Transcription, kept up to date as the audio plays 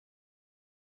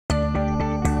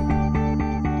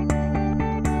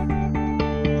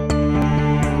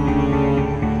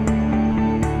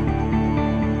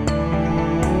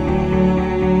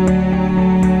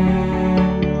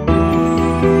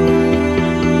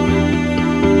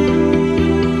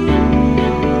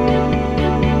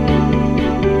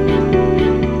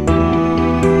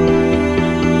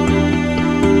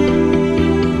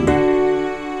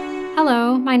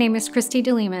is Christy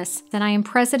DeLemus, and I am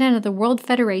president of the World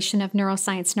Federation of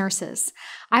Neuroscience Nurses.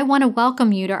 I want to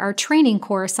welcome you to our training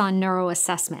course on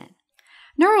neuroassessment.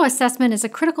 Neuroassessment is a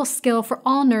critical skill for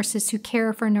all nurses who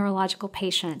care for neurological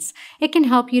patients. It can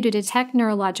help you to detect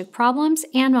neurologic problems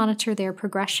and monitor their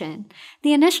progression.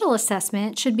 The initial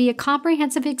assessment should be a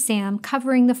comprehensive exam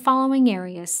covering the following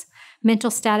areas: mental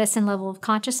status and level of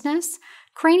consciousness,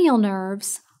 cranial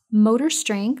nerves, motor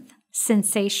strength,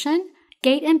 sensation,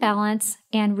 gait and balance,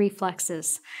 and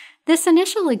reflexes. This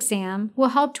initial exam will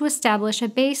help to establish a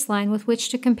baseline with which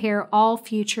to compare all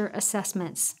future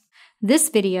assessments. This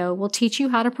video will teach you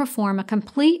how to perform a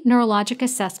complete neurologic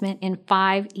assessment in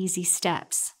 5 easy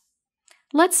steps.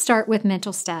 Let's start with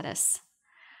mental status.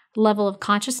 Level of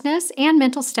consciousness and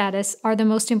mental status are the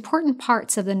most important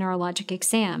parts of the neurologic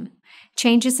exam.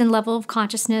 Changes in level of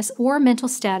consciousness or mental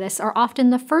status are often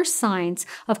the first signs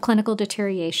of clinical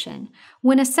deterioration.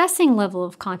 When assessing level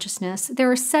of consciousness, there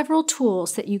are several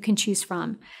tools that you can choose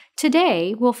from.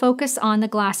 Today, we'll focus on the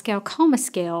Glasgow-Coma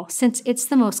scale since it's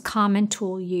the most common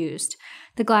tool used.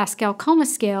 The Glasgow-Coma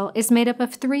scale is made up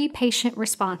of 3 patient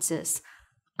responses: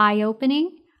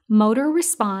 eye-opening, motor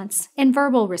response, and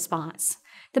verbal response.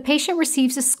 The patient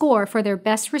receives a score for their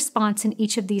best response in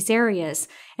each of these areas,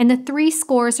 and the 3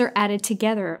 scores are added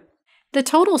together. The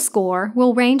total score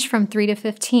will range from 3 to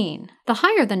 15. The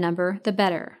higher the number, the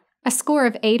better. A score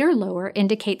of 8 or lower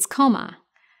indicates coma.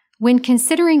 When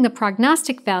considering the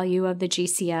prognostic value of the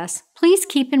GCS, please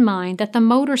keep in mind that the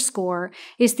motor score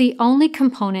is the only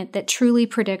component that truly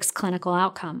predicts clinical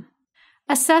outcome.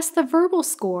 Assess the verbal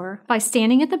score by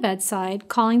standing at the bedside,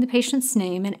 calling the patient's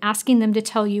name, and asking them to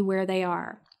tell you where they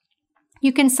are.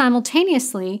 You can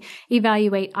simultaneously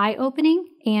evaluate eye-opening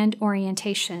and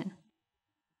orientation.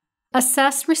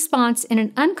 Assess response in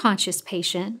an unconscious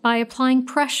patient by applying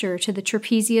pressure to the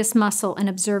trapezius muscle and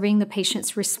observing the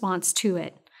patient's response to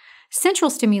it. Central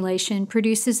stimulation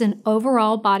produces an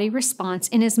overall body response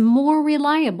and is more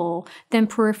reliable than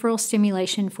peripheral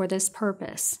stimulation for this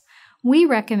purpose. We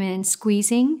recommend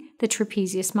squeezing the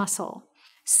trapezius muscle.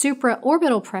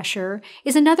 Supraorbital pressure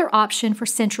is another option for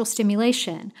central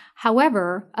stimulation.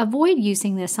 However, avoid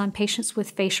using this on patients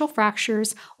with facial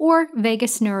fractures or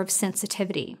vagus nerve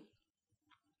sensitivity.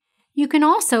 You can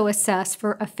also assess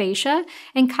for aphasia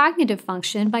and cognitive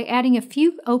function by adding a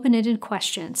few open-ended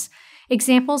questions.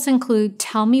 Examples include,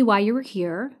 "Tell me why you were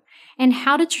here," and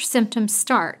 "How did your symptoms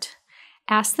start?"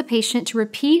 Ask the patient to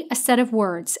repeat a set of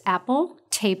words: apple,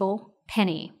 table,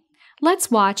 penny.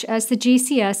 Let's watch as the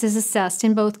GCS is assessed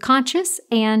in both conscious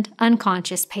and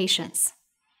unconscious patients.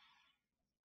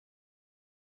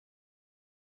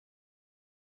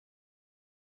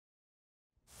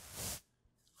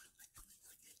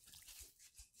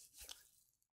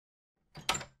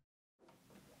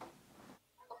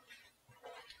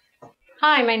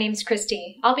 Hi, my name's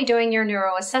Christy. I'll be doing your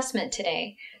neuro assessment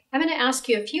today. I'm going to ask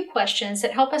you a few questions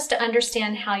that help us to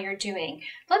understand how you're doing.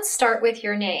 Let's start with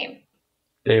your name.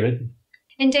 David.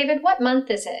 And David, what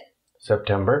month is it?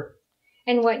 September.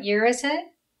 And what year is it?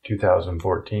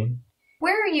 2014.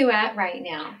 Where are you at right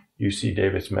now? UC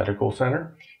Davis Medical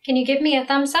Center. Can you give me a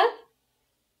thumbs up?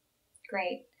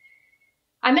 Great.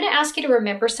 I'm going to ask you to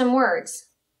remember some words,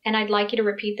 and I'd like you to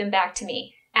repeat them back to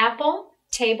me. Apple,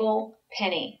 table,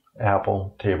 penny.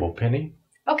 Apple, table, penny.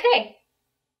 Okay.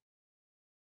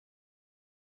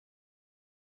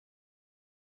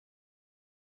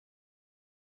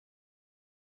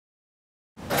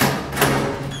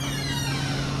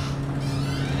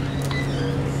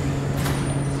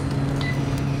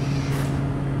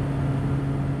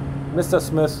 Mr.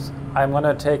 Smith, I'm going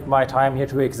to take my time here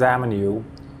to examine you.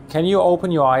 Can you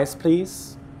open your eyes,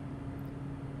 please?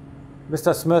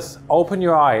 Mr. Smith, open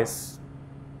your eyes.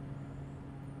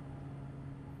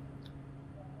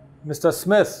 Mr.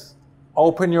 Smith,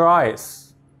 open your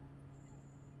eyes.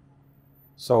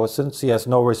 So since he has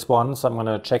no response, I'm going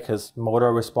to check his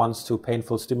motor response to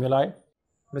painful stimuli.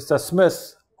 Mr.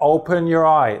 Smith, open your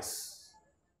eyes.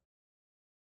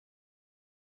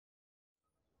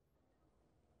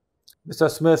 Mr.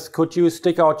 Smith, could you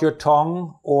stick out your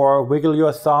tongue or wiggle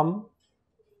your thumb?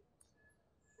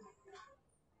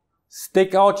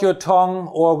 Stick out your tongue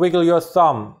or wiggle your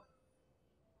thumb.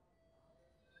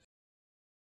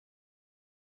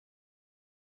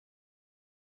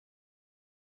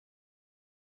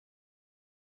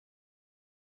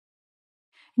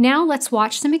 Now let's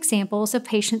watch some examples of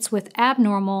patients with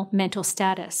abnormal mental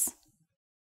status.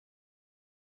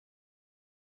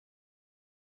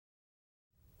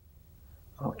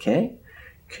 Okay,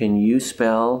 can you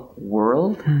spell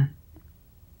world?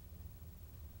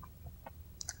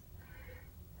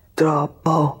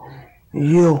 W-O-R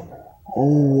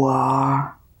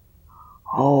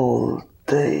all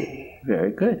day.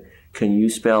 Very good. Can you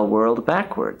spell world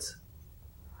backwards?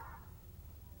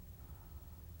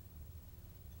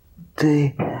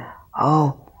 D-O-O-U-W.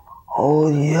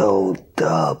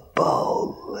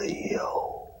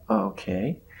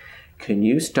 Okay. Can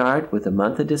you start with the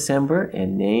month of December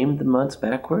and name the months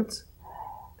backwards?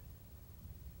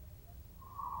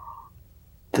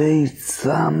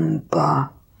 December,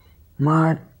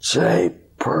 March,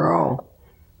 April,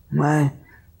 May,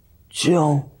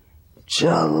 June,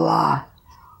 July,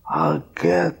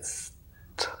 August.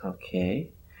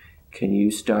 Okay. Can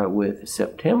you start with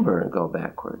September and go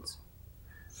backwards?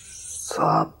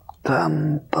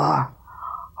 September,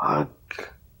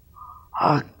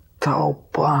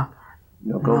 October.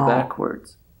 No, go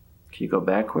backwards. Can you go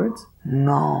backwards?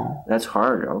 No. That's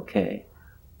hard. Okay.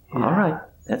 Yeah. All right.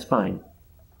 That's fine.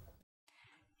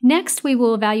 Next, we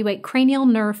will evaluate cranial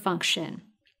nerve function.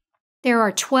 There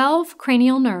are 12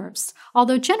 cranial nerves,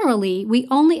 although generally we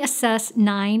only assess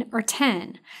 9 or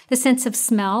 10. The sense of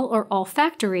smell or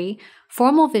olfactory,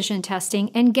 formal vision testing,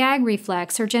 and gag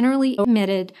reflex are generally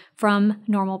omitted from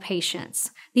normal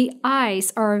patients. The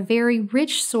eyes are a very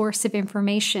rich source of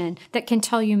information that can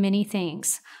tell you many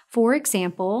things. For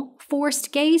example,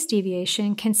 forced gaze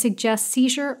deviation can suggest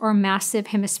seizure or massive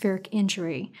hemispheric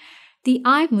injury. The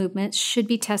eye movements should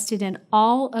be tested in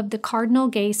all of the cardinal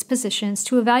gaze positions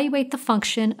to evaluate the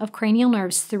function of cranial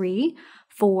nerves 3,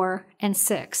 4, and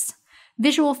 6.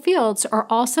 Visual fields are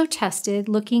also tested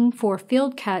looking for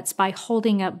field cuts by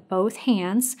holding up both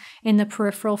hands in the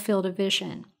peripheral field of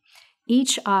vision.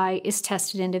 Each eye is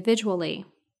tested individually.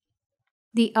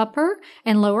 The upper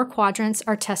and lower quadrants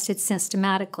are tested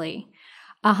systematically.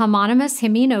 A homonymous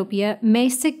hemianopia may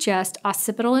suggest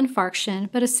occipital infarction,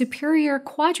 but a superior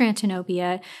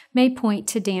quadrantanopia may point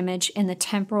to damage in the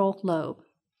temporal lobe.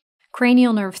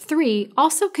 Cranial nerve 3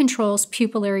 also controls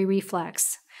pupillary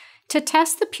reflex. To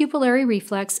test the pupillary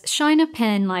reflex, shine a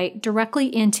pen light directly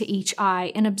into each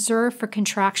eye and observe for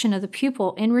contraction of the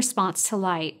pupil in response to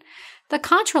light. The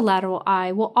contralateral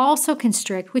eye will also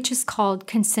constrict, which is called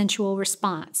consensual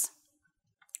response.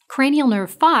 Cranial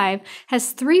nerve 5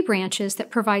 has 3 branches that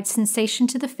provide sensation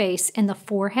to the face in the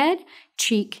forehead,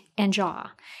 cheek, and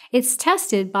jaw. It's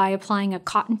tested by applying a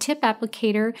cotton tip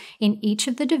applicator in each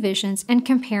of the divisions and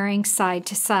comparing side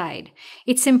to side.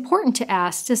 It's important to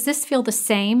ask, does this feel the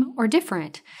same or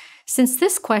different? Since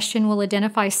this question will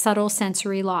identify subtle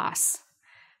sensory loss.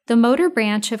 The motor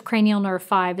branch of cranial nerve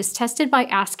 5 is tested by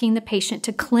asking the patient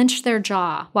to clench their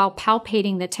jaw while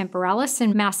palpating the temporalis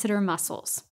and masseter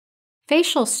muscles.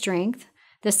 Facial strength,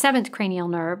 the 7th cranial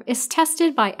nerve, is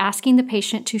tested by asking the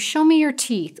patient to show me your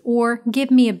teeth or give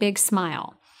me a big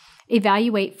smile.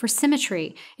 Evaluate for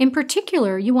symmetry. In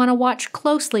particular, you want to watch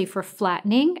closely for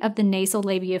flattening of the nasal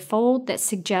labia fold that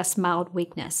suggests mild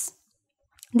weakness.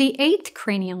 The 8th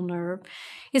cranial nerve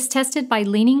is tested by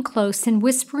leaning close and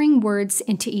whispering words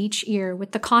into each ear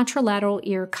with the contralateral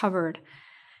ear covered.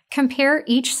 Compare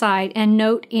each side and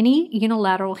note any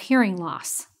unilateral hearing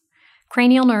loss.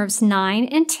 Cranial nerves 9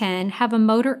 and 10 have a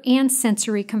motor and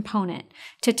sensory component.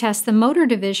 To test the motor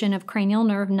division of cranial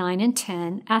nerve 9 and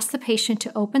 10, ask the patient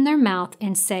to open their mouth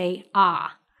and say,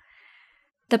 ah.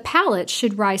 The palate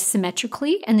should rise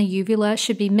symmetrically and the uvula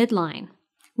should be midline.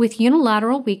 With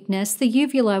unilateral weakness, the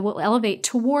uvula will elevate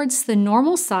towards the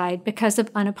normal side because of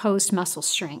unopposed muscle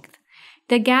strength.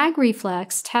 The gag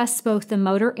reflex tests both the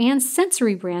motor and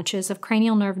sensory branches of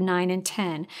cranial nerve 9 and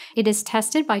 10. It is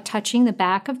tested by touching the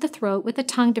back of the throat with a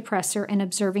tongue depressor and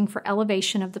observing for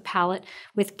elevation of the palate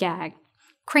with gag.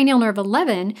 Cranial nerve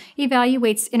 11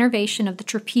 evaluates innervation of the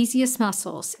trapezius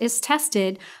muscles. It is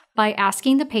tested by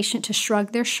asking the patient to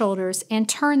shrug their shoulders and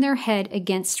turn their head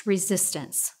against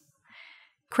resistance.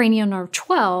 Cranial nerve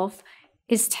 12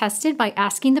 is tested by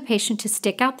asking the patient to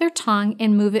stick out their tongue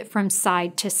and move it from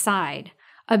side to side.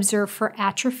 Observe for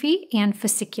atrophy and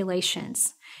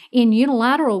fasciculations. In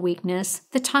unilateral weakness,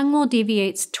 the tongue will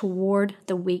deviate toward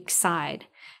the weak side.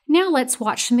 Now let's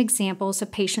watch some examples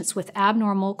of patients with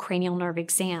abnormal cranial nerve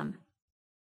exam.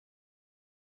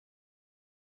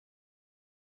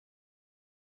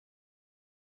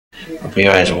 Open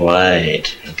your eyes wide.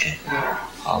 Okay.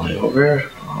 All the way over,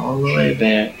 all the way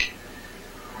back,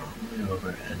 all the way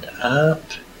over and up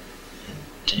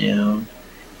and down,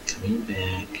 coming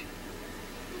back.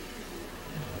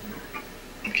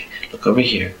 Okay, look over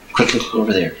here. Quick look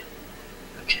over there.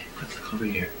 Okay, quick look over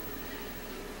here.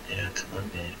 Yeah, come on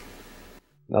back.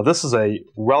 Now this is a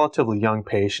relatively young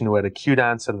patient who had acute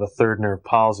onset of a third nerve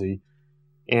palsy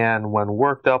and when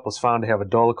worked up was found to have a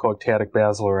dolichoectatic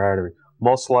basilar artery.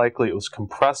 Most likely it was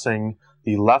compressing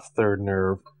the left third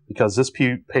nerve because this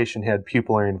patient had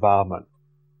pupillary involvement.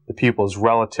 the pupil is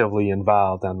relatively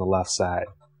involved on the left side.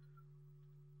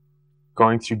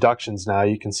 Going through ductions now,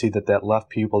 you can see that that left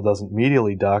pupil doesn't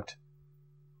medially duct,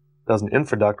 doesn't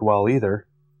infraduct well either.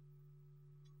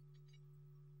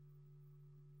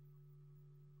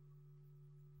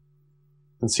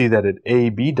 You can see that it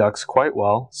abducts quite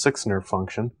well, sixth nerve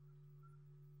function,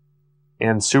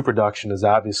 and supraduction is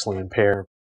obviously impaired.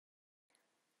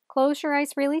 Close your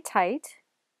eyes really tight.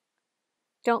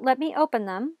 Don't let me open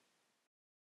them.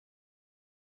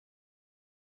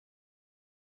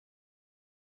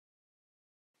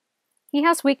 He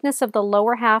has weakness of the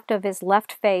lower half of his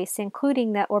left face,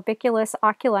 including the orbiculus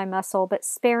oculi muscle, but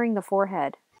sparing the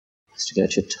forehead. Stick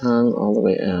out your tongue all the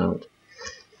way out.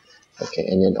 Okay,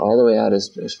 and then all the way out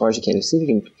as far as you can. See if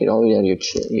you can get all the way out of your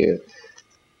chin.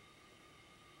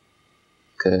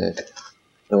 Good.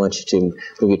 I want you to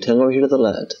move your tongue over here to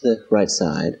the right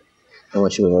side. I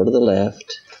want you to move over to the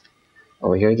left,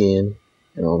 over here again,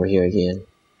 and over here again.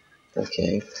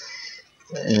 Okay.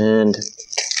 And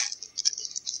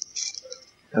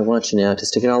I want you now to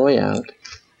stick it all the way out.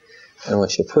 I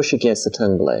want you to push against the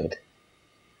tongue blade.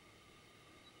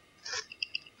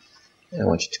 And I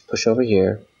want you to push over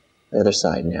here, the other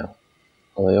side now.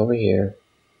 All the way over here.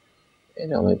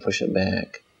 And only push it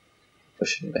back.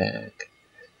 Push it back.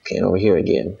 Okay, and over here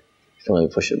again. Only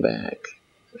push it back.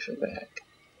 Push it back.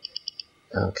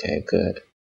 Okay, good.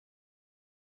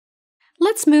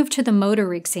 Let's move to the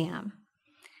motor exam.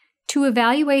 To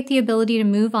evaluate the ability to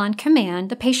move on command,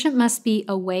 the patient must be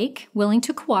awake, willing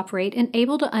to cooperate, and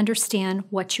able to understand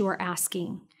what you are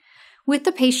asking. With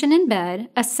the patient in bed,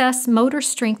 assess motor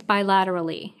strength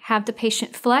bilaterally. Have the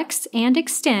patient flex and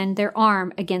extend their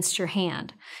arm against your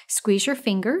hand. Squeeze your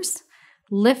fingers.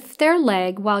 Lift their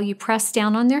leg while you press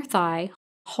down on their thigh.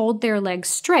 Hold their leg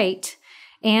straight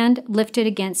and lift it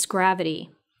against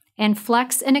gravity. And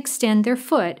flex and extend their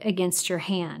foot against your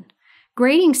hand.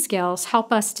 Grading scales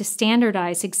help us to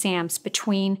standardize exams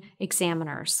between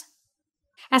examiners.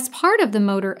 As part of the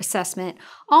motor assessment,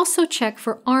 also check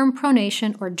for arm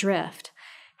pronation or drift.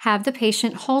 Have the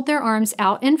patient hold their arms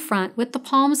out in front with the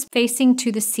palms facing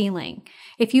to the ceiling.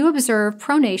 If you observe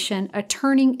pronation, a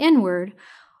turning inward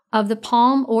of the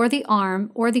palm or the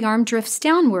arm drifts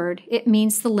downward, it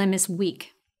means the limb is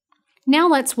weak. Now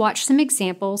let's watch some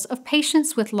examples of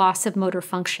patients with loss of motor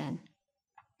function.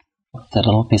 That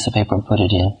little piece of paper and put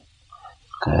it in.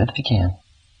 Good, if you can.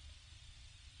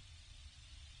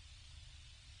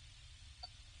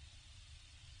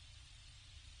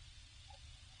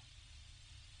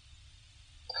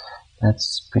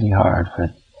 That's pretty hard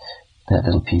for that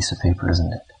little piece of paper,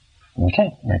 isn't it?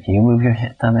 Okay, now can you move your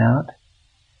thumb out?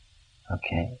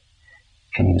 Okay.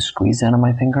 Can you squeeze down on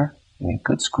my finger? Give me a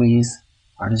good squeeze,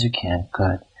 hard as you can.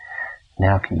 Good.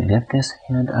 Now can you lift this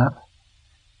hand up?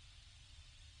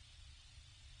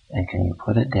 And can you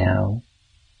put it down?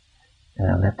 And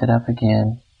then lift it up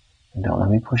again. And don't let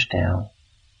me push down.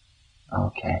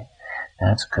 Okay,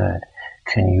 that's good.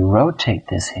 Can you rotate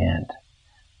this hand?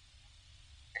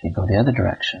 Can you go the other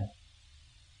direction?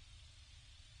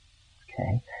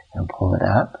 Okay, and pull it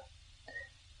up.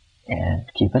 And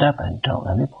keep it up and don't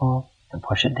let me pull. And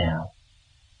push it down.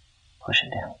 Push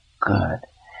it down. Good.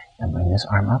 And bring this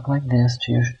arm up like this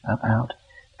to your out.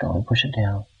 Don't let me push it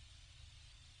down.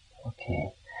 Okay.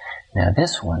 Now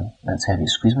this one, let's have you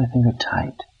squeeze my finger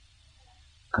tight.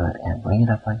 Good, and bring it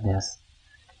up like this.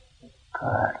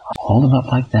 Good. Hold them up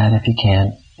like that if you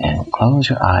can, and close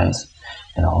your eyes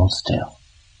and hold still.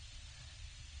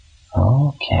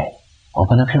 Okay.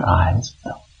 Open up your eyes.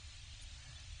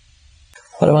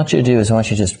 What I want you to do is I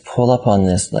want you to just pull up on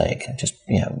this leg. Just,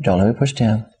 don't let me push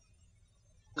down.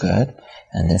 Good.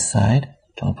 And this side,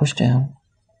 don't push down.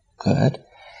 Good.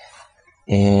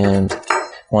 And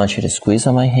I want you to squeeze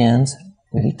on my hands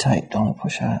really tight. Don't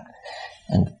push out.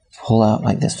 And pull out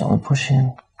like this. Don't push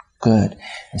in. Good.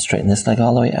 And straighten this leg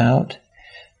all the way out.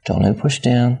 Don't let me push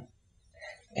down.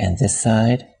 And this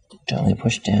side, don't let me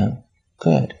push down.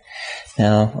 Good.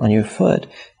 Now, on your foot,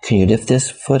 can you lift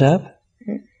this foot up?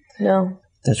 No.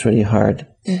 That's really hard.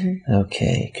 Mm-hmm.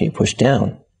 Okay. Can you push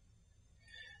down?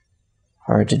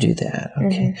 Hard to do that.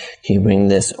 Okay. Mm-hmm. Can you bring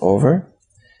this over?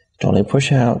 Don't let me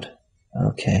push out.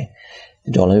 Okay.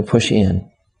 Don't let me push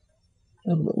in. A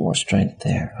little bit more strength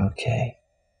there. Okay.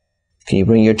 Can you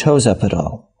bring your toes up at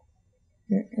all?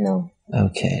 No.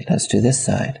 Okay, let's do this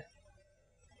side.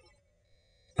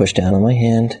 Push down on my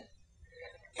hand.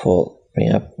 Pull. Bring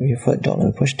up your foot. Don't let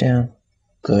me push down.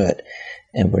 Good.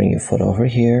 And bring your foot over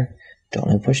here. Don't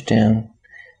let me push down.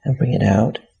 And bring it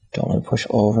out. Don't let me push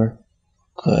over.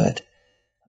 Good.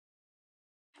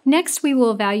 Next, we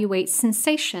will evaluate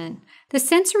sensation. The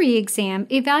sensory exam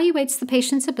evaluates the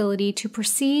patient's ability to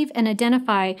perceive and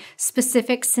identify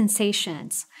specific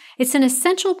sensations. It's an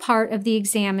essential part of the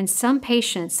exam in some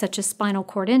patients, such as spinal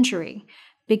cord injury.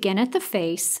 Begin at the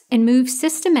face and move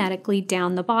systematically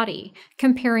down the body,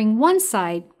 comparing one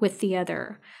side with the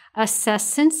other. Assess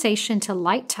sensation to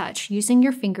light touch using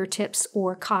your fingertips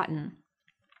or cotton.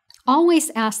 Always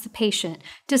ask the patient,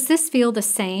 does this feel the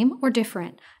same or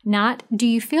different? Not, do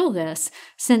you feel this,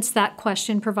 since that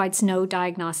question provides no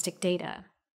diagnostic data.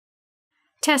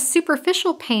 Test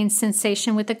superficial pain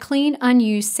sensation with a clean,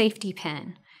 unused safety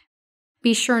pin.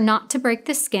 Be sure not to break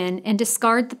the skin and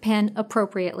discard the pin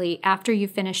appropriately after you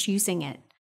finish using it.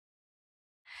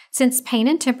 Since pain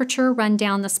and temperature run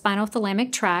down the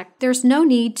spinothalamic tract, there's no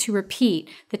need to repeat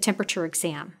the temperature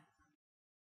exam.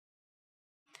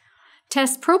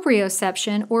 Test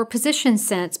proprioception or position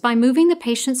sense by moving the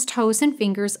patient's toes and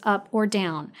fingers up or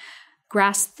down.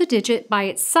 Grasp the digit by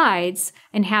its sides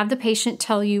and have the patient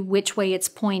tell you which way it's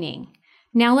pointing.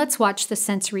 Now let's watch the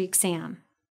sensory exam.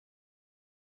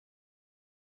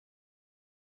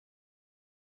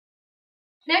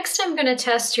 Next, I'm going to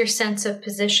test your sense of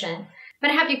position. I'm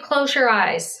going to have you close your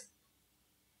eyes.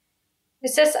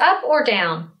 Is this up or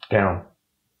down? Down.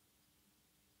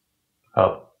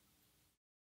 Up.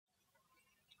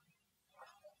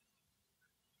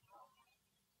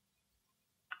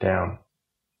 Down.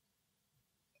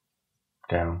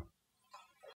 Down.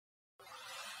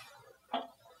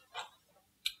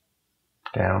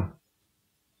 Down.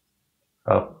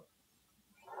 Up.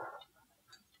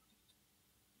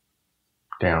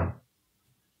 Down.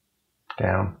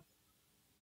 Down.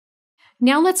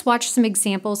 Now let's watch some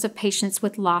examples of patients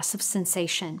with loss of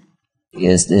sensation.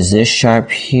 Is this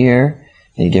sharp here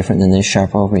any different than this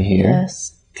sharp over here?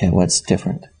 Yes. Okay, what's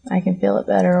different? I can feel it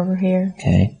better over here.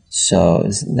 Okay, so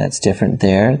that's different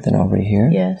there than over here?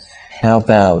 Yes. How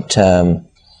about down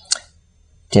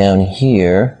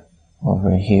here,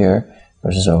 over here,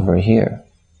 versus over here?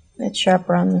 It's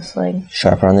sharper on this leg.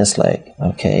 Sharper on this leg.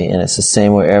 Okay, and it's the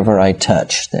same wherever I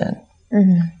touch then.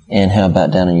 Mm-hmm. And how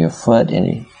about down on your foot?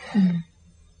 Any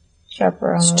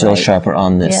Sharper on the still right. sharper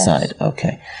on this Yes. side?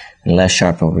 Okay, and less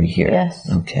sharp over here. Yes.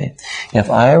 Okay. If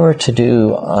I were to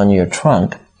do on your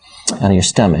trunk, on your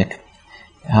stomach,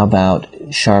 how about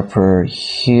sharper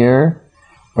here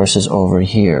versus over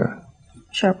here?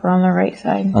 Sharper on the right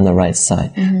side. On the right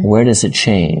side. Where does it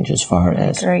change as far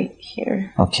as? Right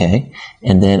here. Okay.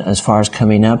 And then as far as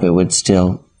coming up, it would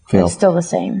still feel It's still the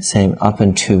same. same up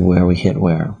into where we hit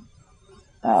where?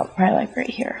 Probably like right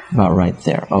here. About right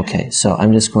there. Okay. So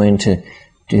I'm just going to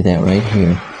do that right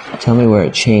here. Tell me where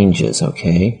it changes,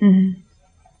 okay?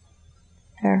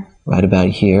 There. Right about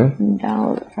here? And down a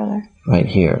little bit further. Right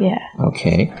here. Yeah.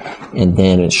 Okay. And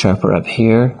then it's sharper up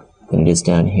here than it is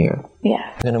down here.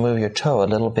 Yeah. I'm going to move your toe a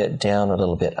little bit down, a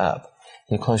little bit up.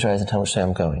 You close your eyes and tell me which way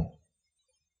I'm going.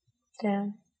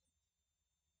 Down.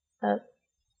 Up.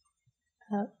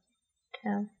 Up.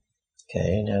 Down.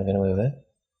 Okay, now I'm going to move it.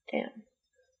 Down.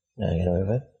 Now I'm going to move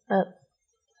it. Up.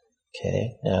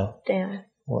 Okay, now, Down.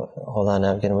 hold on,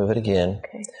 now I'm going to move it again.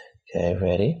 Okay. Okay,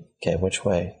 ready? Okay, which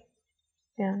way?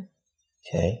 Down.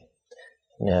 Okay.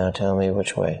 Now tell me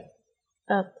which way.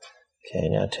 Up. Okay,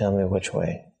 now tell me which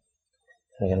way.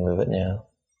 I'm going to move it now.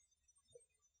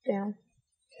 Down.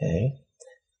 Okay.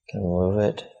 Can we move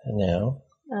it now?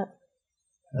 Up.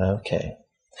 Okay.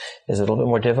 Is it a little bit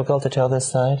more difficult to tell this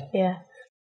side? Yeah.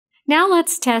 Now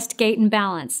let's test gait and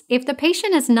balance. If the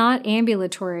patient is not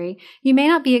ambulatory, you may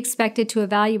not be expected to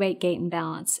evaluate gait and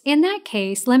balance. In that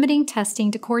case, limiting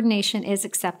testing to coordination is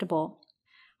acceptable.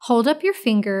 Hold up your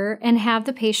finger and have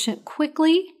the patient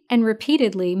quickly and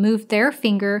repeatedly move their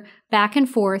finger back and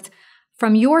forth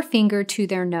from your finger to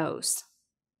their nose.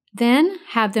 Then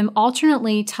have them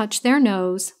alternately touch their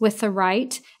nose with the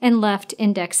right and left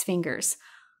index fingers.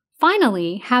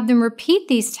 Finally, have them repeat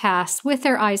these tasks with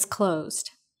their eyes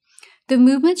closed. The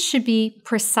movements should be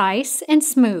precise and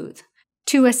smooth.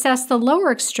 To assess the lower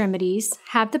extremities,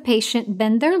 have the patient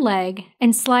bend their leg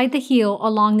and slide the heel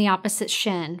along the opposite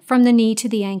shin from the knee to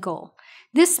the ankle.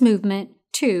 This movement,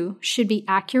 too, should be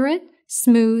accurate,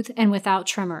 smooth, and without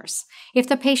tremors. If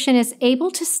the patient is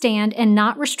able to stand and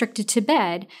not restricted to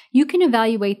bed, you can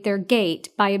evaluate their gait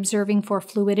by observing for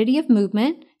fluidity of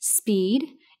movement, speed,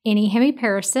 any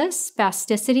hemiparesis,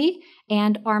 spasticity,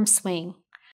 and arm swing.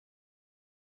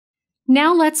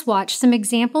 Now let's watch some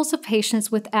examples of patients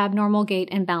with abnormal gait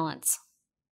and balance.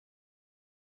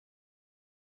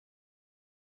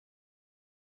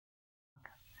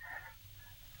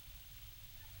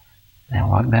 Now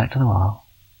walk back to the wall.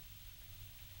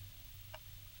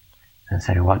 And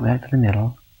say walk back to the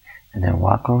middle. And then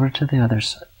walk over to the other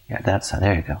side. Yeah, that side.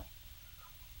 There you go.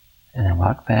 And then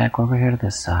walk back over here to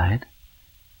this side.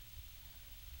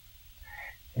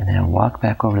 And then walk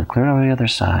back over to clear over the other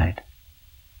side.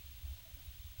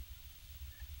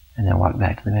 And then walk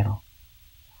back to the middle.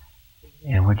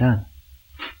 And we're done.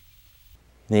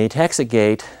 In the ataxic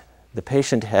gait, the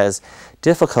patient has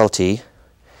difficulty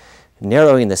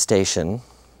narrowing the station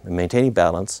and maintaining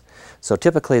balance. So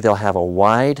typically they'll have a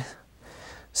wide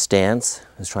stance,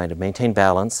 is trying to maintain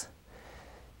balance,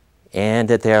 and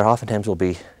that there oftentimes will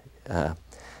be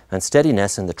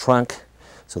unsteadiness in the trunk.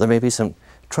 So there may be some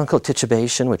truncal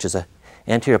titubation, which is an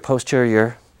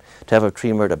anterior-posterior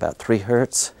tremor at about 3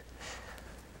 hertz.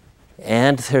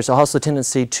 And there's also a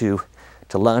tendency to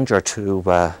lunge or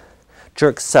to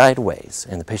jerk sideways,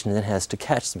 and the patient then has to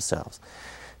catch themselves.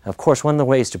 Of course, one of the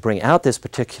ways to bring out this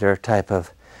particular type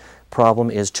of problem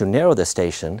is to narrow the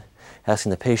station, asking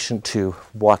the patient to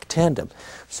walk tandem.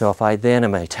 So if I then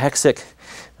am ataxic,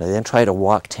 and I then try to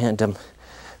walk tandem,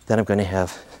 then I'm going to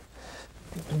have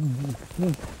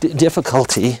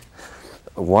difficulty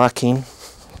walking.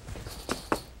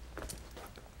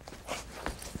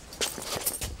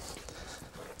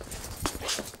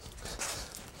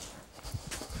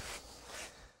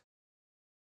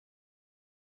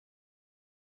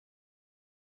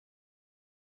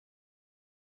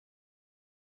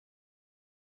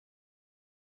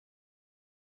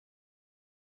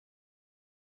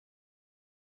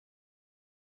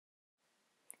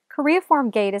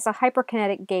 Choreiform gait is a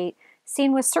hyperkinetic gait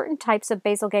seen with certain types of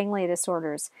basal ganglia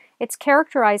disorders. It's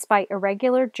characterized by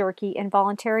irregular, jerky,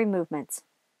 involuntary movements.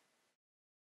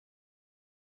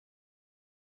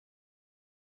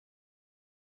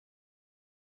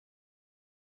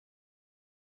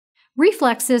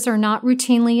 Reflexes are not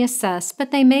routinely assessed,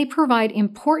 but they may provide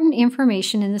important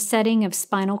information in the setting of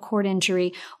spinal cord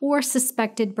injury or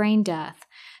suspected brain death.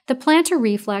 The plantar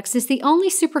reflex is the only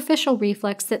superficial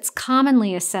reflex that's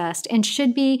commonly assessed and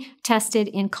should be tested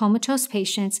in comatose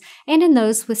patients and in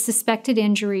those with suspected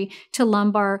injury to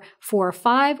lumbar 4 or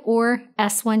 5 or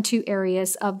S1-2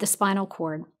 areas of the spinal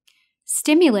cord.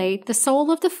 Stimulate the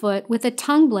sole of the foot with a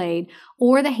tongue blade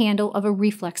or the handle of a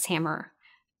reflex hammer.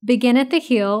 Begin at the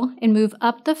heel and move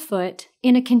up the foot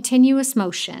in a continuous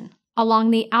motion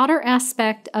along the outer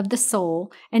aspect of the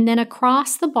sole and then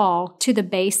across the ball to the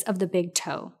base of the big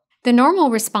toe. The normal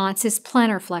response is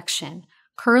plantar flexion,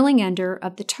 curling under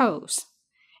of the toes.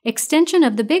 Extension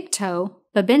of the big toe,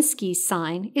 Babinski's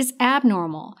sign, is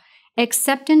abnormal,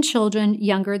 except in children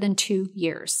younger than 2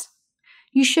 years.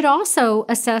 You should also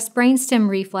assess brainstem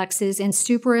reflexes in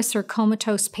stuporous or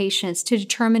comatose patients to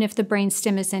determine if the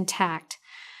brainstem is intact.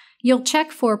 You'll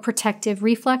check for protective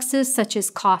reflexes such as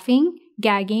coughing,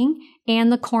 gagging,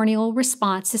 and the corneal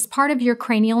response as part of your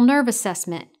cranial nerve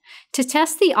assessment. To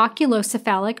test the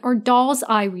oculocephalic or doll's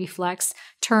eye reflex,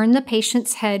 turn the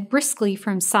patient's head briskly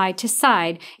from side to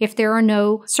side if there are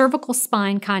no cervical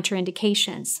spine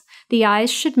contraindications. The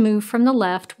eyes should move from the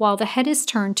left while the head is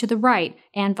turned to the right,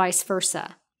 and vice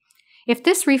versa. If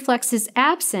this reflex is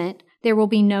absent, there will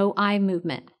be no eye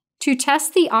movement. To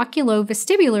test the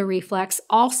oculovestibular reflex,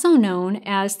 also known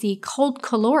as the cold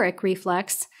caloric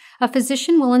reflex, a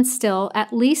physician will instill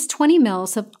at least 20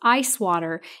 mL of ice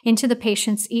water into the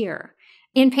patient's ear.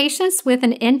 In patients with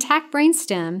an intact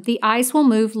brainstem, the eyes will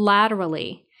move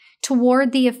laterally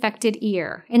toward the affected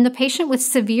ear. In the patient with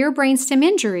severe brainstem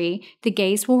injury, the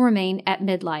gaze will remain at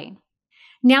midlight.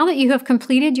 Now that you have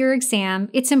completed your exam,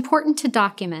 it's important to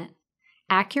document.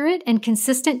 Accurate and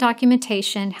consistent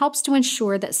documentation helps to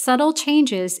ensure that subtle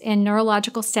changes in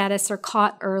neurological status are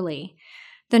caught early.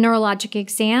 The neurologic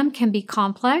exam can be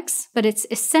complex, but it's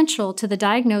essential to the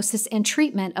diagnosis and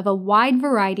treatment of a wide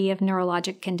variety of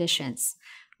neurologic conditions.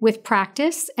 With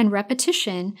practice and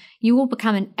repetition, you will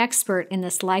become an expert in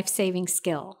this life-saving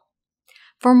skill.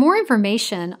 For more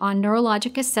information on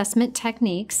neurologic assessment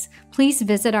techniques, please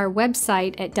visit our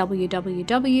website at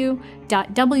www.wfnn.org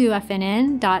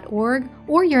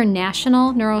or your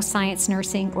National Neuroscience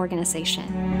Nursing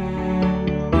Organization.